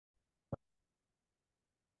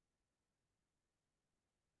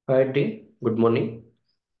Hi, Dean. Good morning.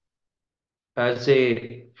 As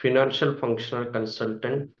a financial functional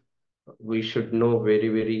consultant, we should know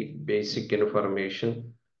very basic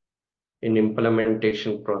information in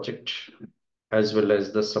implementation project as well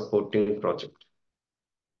as the supporting project.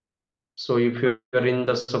 So if you're in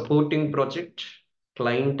the supporting project,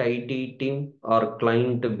 client IT team or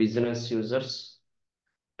client business users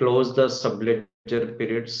close the subledger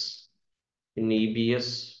periods in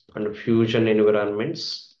EBS and Fusion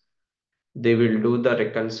environments. They will do the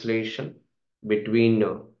reconciliation between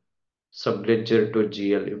subledger to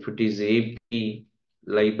GL. If it is AP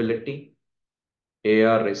liability,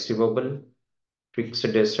 AR receivable, fixed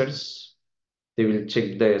assets, they will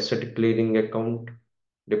check the asset clearing account,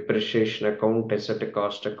 depreciation account, asset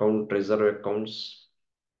cost account, reserve accounts,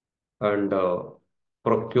 and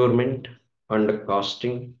procurement and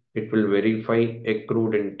costing. It will verify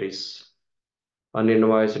accrued entries,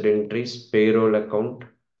 uninvoiced entries, payroll account,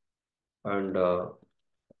 and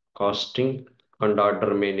costing and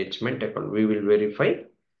order management account. We will verify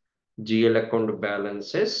GL account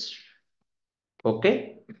balances,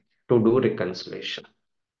 okay, to do reconciliation.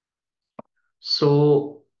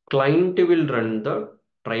 So client will run the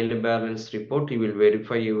trial balance report. He will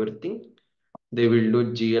verify everything. They will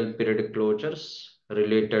do GL period closures,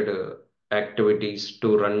 related activities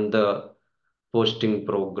to run the posting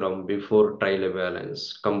program before trial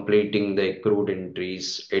balance, completing the accrued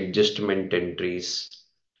entries, adjustment entries,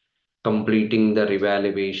 completing the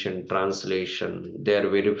revaluation, translation. They are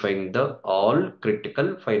verifying the all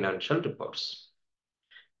critical financial reports.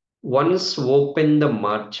 Once open the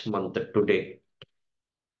March month today,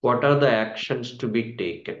 what are the actions to be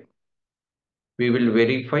taken? We will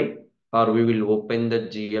verify or we will open the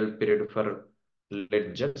GL period for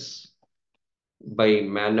ledgers by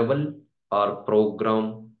manual or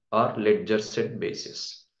program or ledger set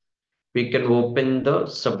basis. We can open the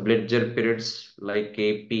subledger periods like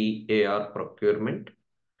AP, AR procurement.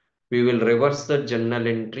 We will reverse the journal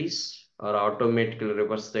entries or automatically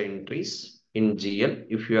reverse the entries in GL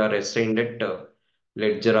if you are assigned at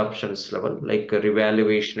ledger options level, like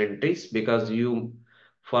revaluation entries, because you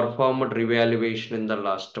performed revaluation in the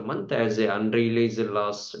last month as a unrealized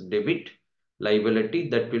loss debit liability,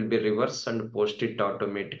 that will be reversed and posted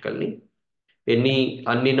automatically. Any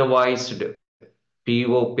uninvoiced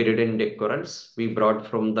PO period end occurrence we brought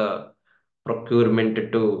from the procurement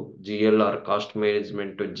to GL or cost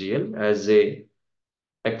management to GL as a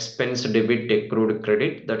expense debit accrued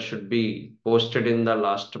credit, that should be posted in the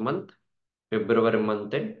last month, February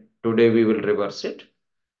month end. Today we will reverse it.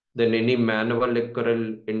 Then any manual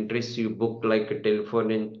accrual entries you book like a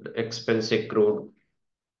telephone expense accrued,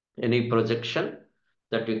 any projection,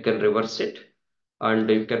 that you can reverse it and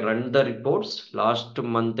you can run the reports. Last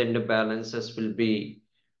month end balances will be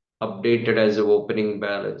updated as a opening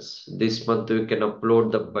balance. This month you can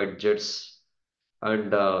upload the budgets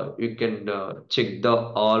and you can check the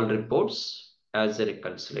all reports as a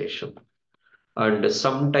reconciliation. And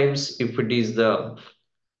sometimes if it is the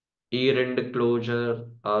year-end closure,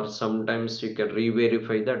 or sometimes you can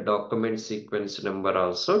re-verify the document sequence number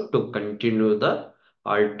also to continue the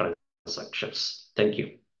all transactions. Thank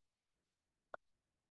you.